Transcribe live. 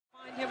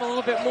him a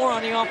little bit more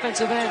on the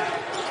offensive end.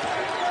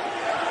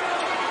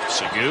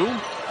 Segu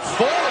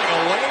falling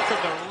away from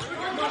the rim.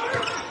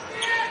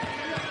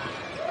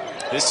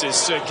 This is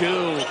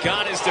Segu,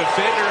 got his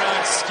defender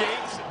on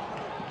skates.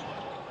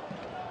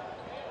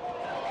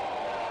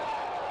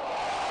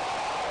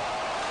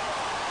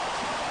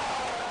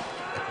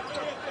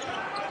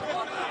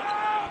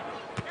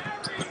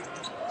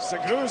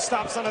 Segu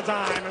stops on a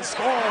dime and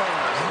scores.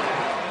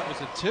 That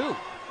was a 2.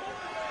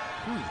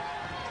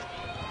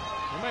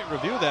 We might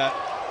review that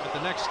at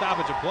the next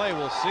stoppage of play.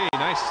 We'll see.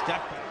 Nice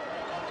step back.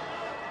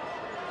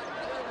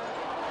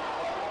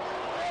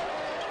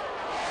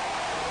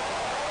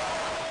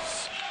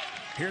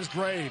 Here's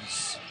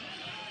Graves.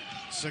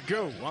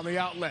 Segu on the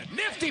outlet.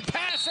 Nifty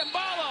pass and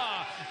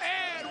Bala.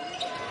 And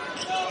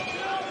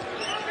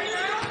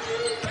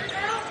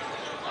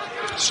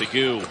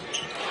Segu.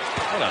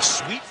 What a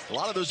sweep. A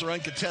lot of those are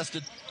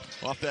uncontested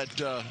off that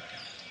the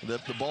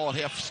ball at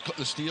half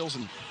the steals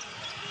and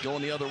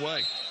going the other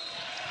way.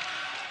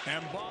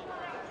 And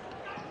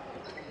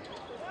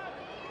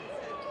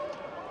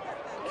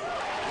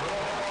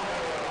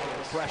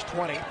fresh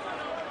 20.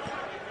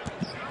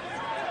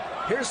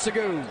 Here's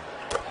Segu.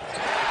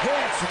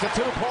 Hits. It's a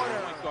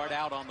two-pointer. Guard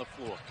out on the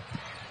floor.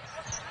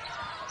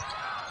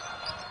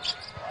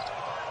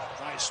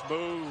 Nice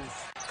move.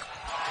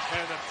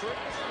 And the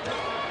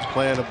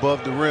playing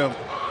above the rim.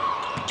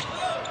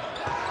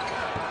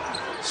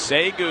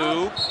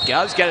 Segu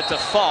does get it to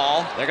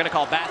fall. They're going to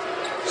call back.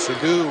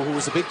 Segu, who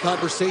was a big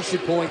conversation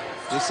point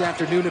this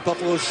afternoon at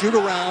Buffalo's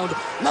shoot-around.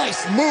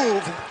 Nice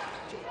move.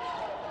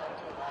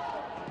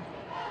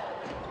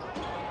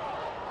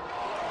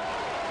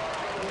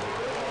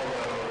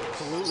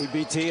 Absolutely,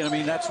 BT. And I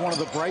mean, that's one of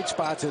the bright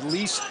spots. At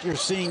least you're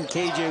seeing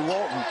KJ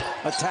Walton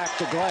attack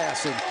the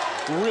glass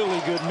and really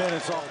good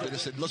minutes off. They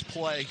just said, let's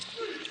play.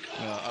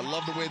 I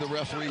love the way the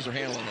referees are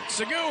handling it.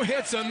 Segu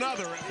hits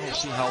another. We'll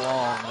see how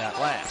long that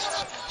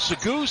lasts.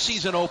 Segu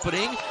sees an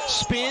opening,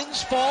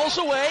 spins, falls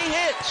away,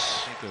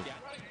 hits.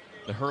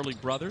 The Hurley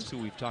brothers, who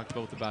we've talked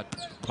both about,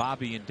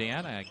 Bobby and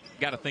Dan. I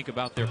got to think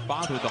about their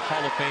father, the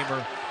Hall of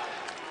Famer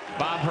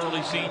Bob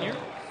Hurley Sr.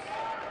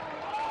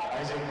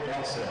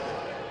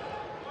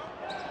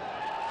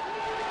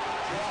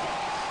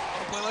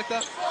 Play like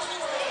that.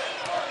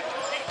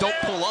 Don't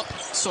pull up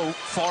so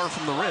far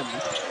from the rim.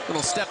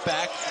 Little step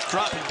back,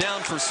 drop it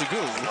down for Segu.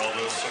 And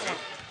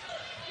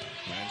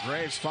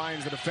Graves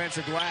finds the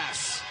defensive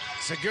glass.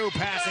 Segu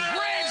passing.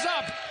 Graves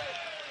up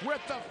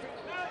with the.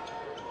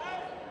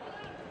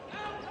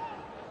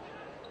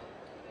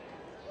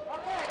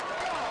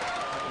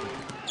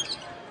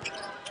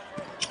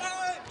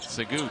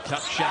 Segu,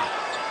 tough shot.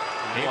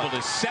 Able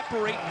to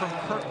separate from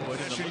Kirkwood.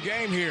 Possession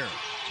game here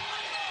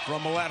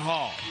from Millette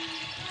Hall.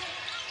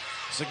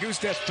 Segu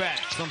steps back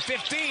from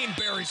 15,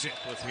 buries it.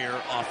 With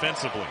here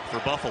offensively for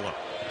Buffalo.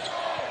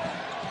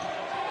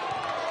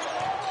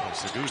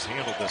 So Segu's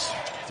handled this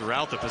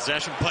throughout the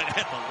possession, but at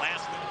the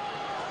last minute.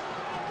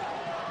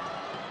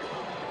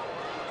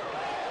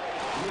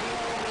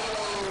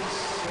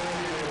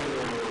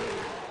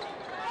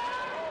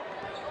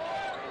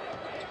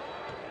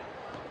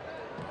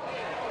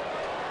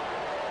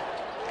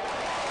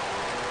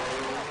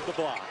 The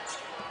block.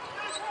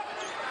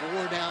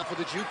 4 now for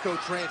the JUCO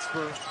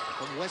transfer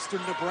from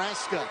Western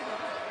Nebraska.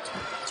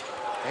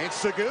 And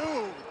Segu.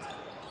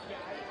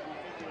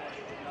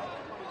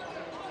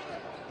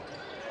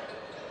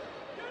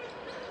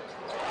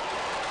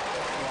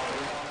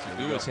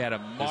 Segu has had a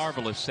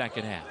marvelous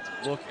second half.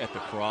 Look at the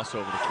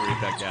crossover to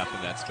create that gap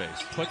in that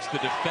space. Puts the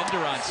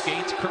defender on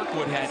skates.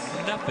 Kirkwood had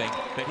nothing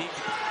that he.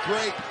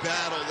 Great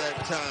battle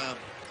that time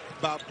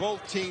by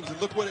both teams,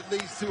 and look what it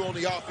leads to on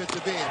the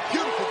offensive end.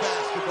 Beautiful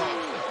basketball.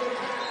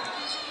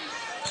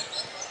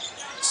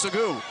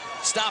 Segu,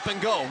 stop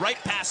and go, right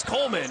past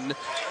Coleman.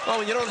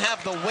 Oh, you don't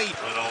have the weight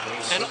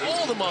and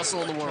all the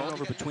muscle in the world.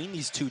 Turnover between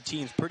these two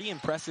teams, pretty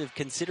impressive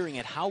considering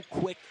at how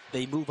quick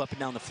they move up and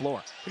down the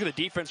floor. Look at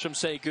the defense from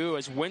Segu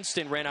as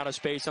Winston ran out of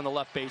space on the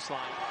left baseline.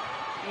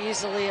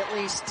 Easily at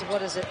least,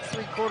 what is it,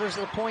 3/4 of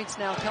the points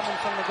now coming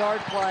from the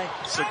guard play.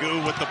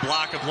 Segu with the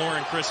block of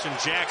Lauren Christian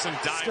Jackson.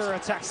 Stir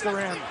attacks the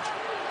rim.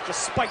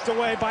 Just spiked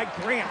away by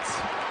Grant.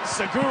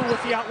 Segu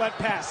with the outlet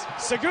pass.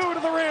 Segu to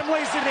the rim,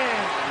 lays it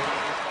in.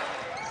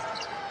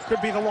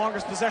 Could be the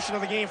longest possession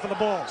of the game for the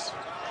Bulls.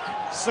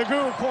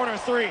 Segu, corner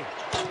 3.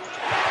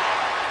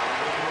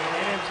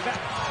 And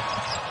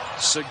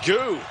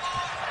Segu.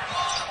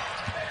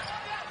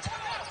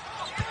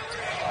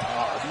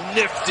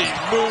 Nifty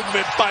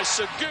movement by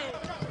Segu.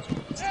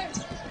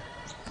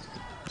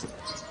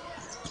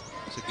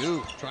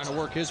 Segu trying to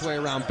work his way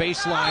around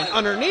baseline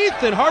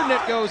underneath, and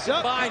Hardnett goes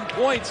up. 9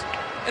 points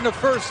in the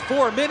first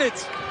 4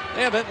 minutes.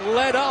 They haven't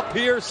led up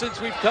here since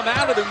we've come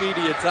out of the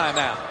media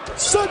timeout.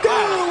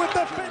 Segu with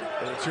the finish.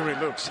 Too many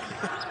looks.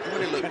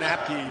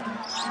 Kanapke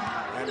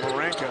and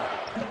Morenka.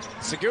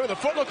 Segu, the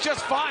foot looks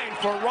just fine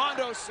for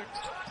Rondo.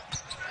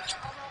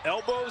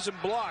 Elbows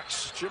and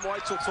blocks. Jim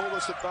Weitzel told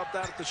us about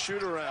that at the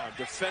shoot-around,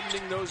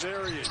 defending those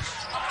areas.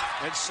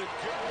 And Segu.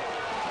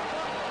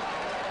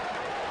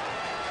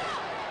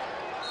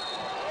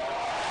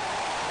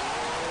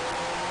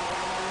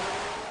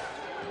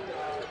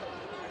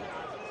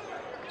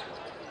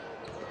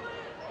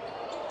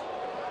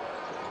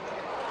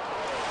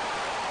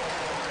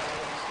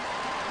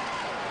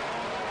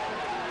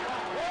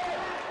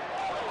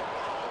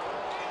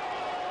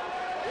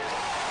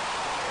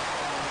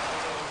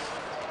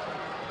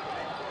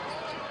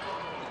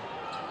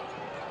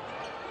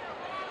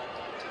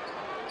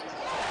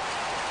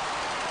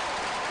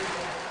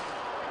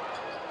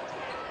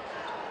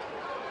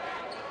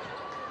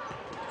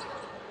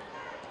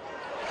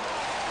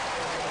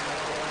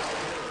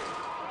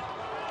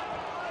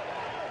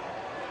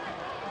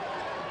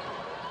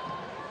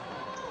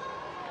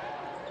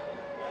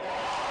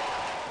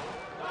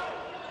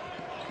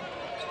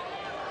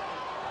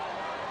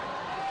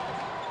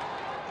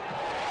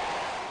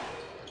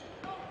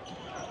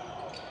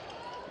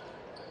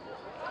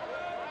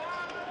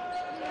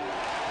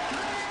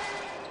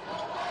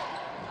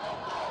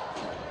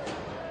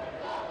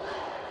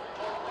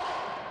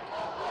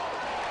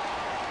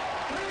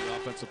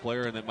 offensive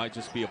player, and it might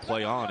just be a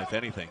play on, if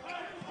anything.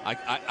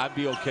 I'd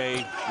be okay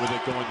with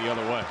it going the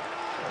other way.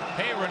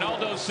 Hey,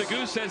 Ronaldo,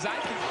 Segu says I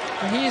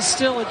can. He is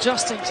still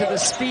adjusting to the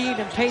speed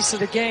and pace of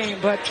the game,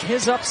 but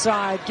his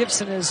upside,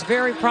 Gibson, is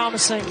very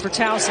promising for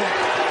Towson.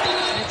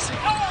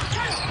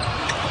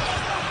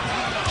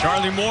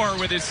 Charlie Moore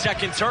with his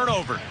second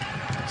turnover.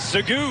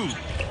 Segu.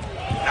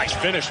 Nice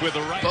finish with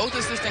the right. Both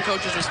assistant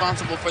coaches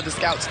responsible for the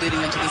scouts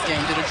leading into this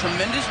game did a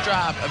tremendous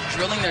job of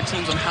drilling their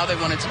teams on how they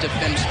wanted to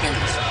defend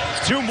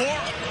spins. 2 more.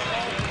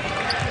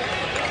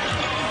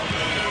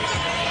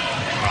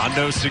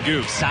 Rondo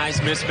Segu, size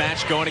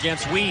mismatch going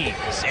against Weems,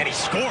 and he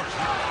scores.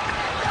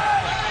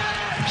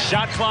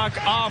 Shot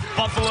clock off,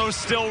 Buffalo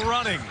still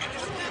running.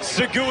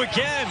 Segu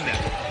again,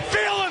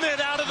 feeling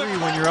it out of the...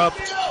 When you're up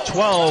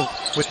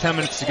 12 with 10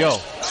 minutes to go.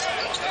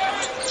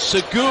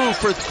 Segu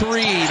for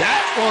 3.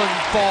 That one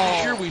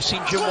falls. Sure, we've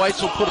seen Jim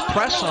Weitzel put a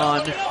press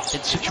on in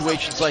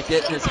situations like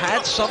that and has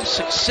had some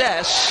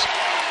success.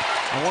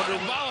 I wonder...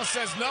 Bala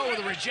says no with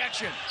a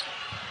rejection.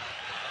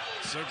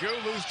 Segu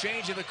lose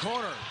change in the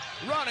corner.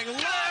 Running,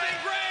 lobbing,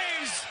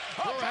 Graves!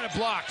 Oh, had it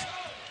blocked.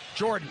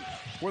 Jordan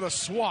with a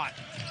swat.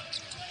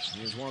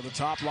 He is one of the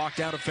top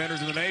lockdown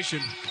defenders in the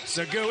nation.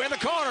 Segu in the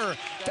corner.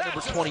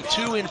 Number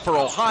 22 in for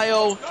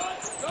Ohio.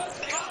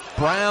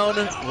 Brown,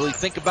 will he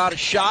think about a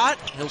shot?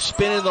 He'll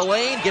spin in the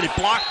lane, get it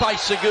blocked by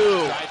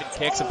Segu. Driving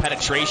kicks and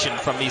penetration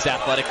from these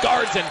athletic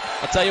guards, and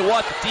I'll tell you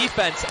what, the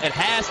defense, it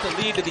has to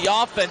lead to the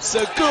offense.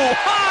 Segu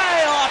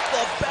high off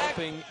the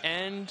back.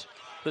 And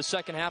the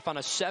second half on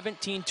a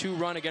 17-2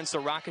 run against the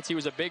Rockets. He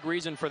was a big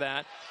reason for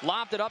that.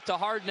 Lobbed it up to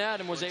hard net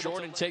and was able to...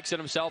 Jordan takes it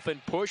himself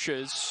and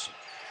pushes.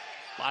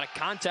 A lot of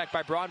contact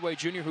by Broadway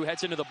Jr., who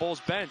heads into the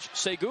Bulls bench.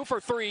 Segu for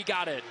 3,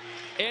 got it.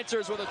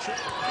 Answers with a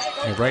triple.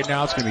 And right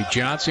now it's going to be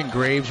Johnson,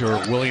 Graves, or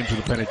Williams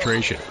with the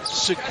penetration.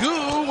 Segu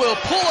will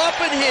pull up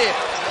and hit.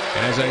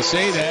 And as I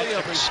say that,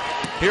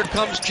 here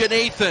comes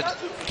Janathan.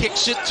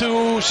 Kicks it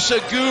to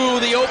Segu,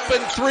 the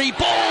open 3,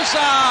 bullseye.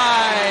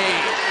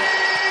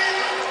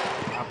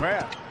 Not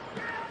bad.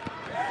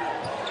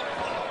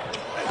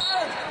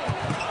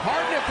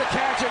 Harden at the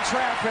catch in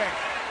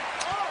traffic.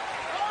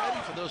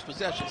 For those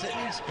possessions, it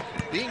means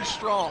being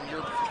strong.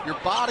 Your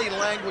body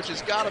language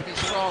has got to be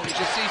strong. You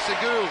just see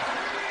Segu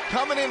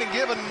coming in and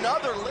give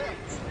another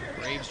lift.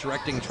 Graves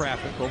directing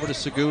traffic over to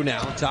Segu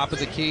now, top of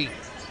the key.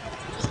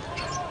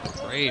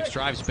 Graves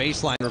drives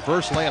baseline,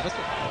 reverse layup.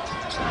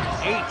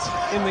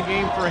 8 in the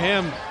game for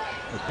him.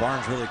 But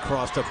Barnes really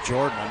crossed up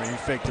Jordan. I mean, he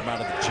faked him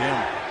out of the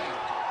gym.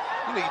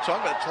 You know, you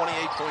talk about 28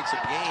 points a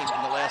game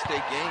in the last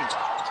 8 games.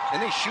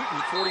 And he's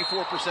shooting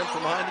 44%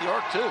 from behind the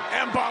arc, too.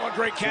 And Bala,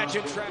 great catch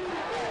in traffic.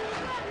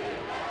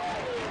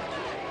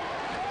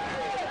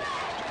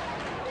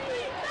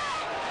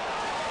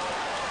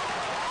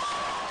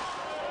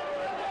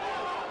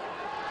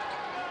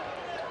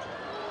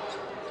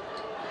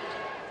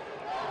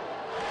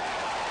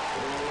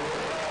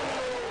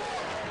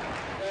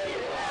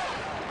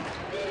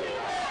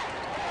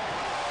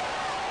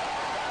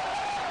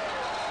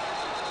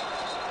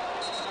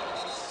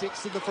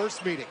 Six in the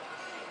first meeting.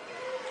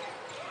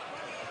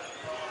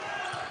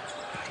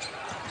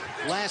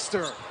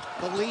 Laster,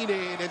 the lean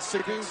in, and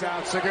Segu's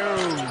out. Segu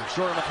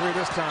short on the 3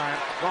 this time.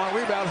 Long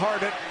rebound,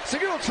 Harden.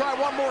 Segu will try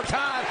one more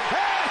time.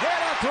 And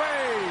hit a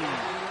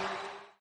 3.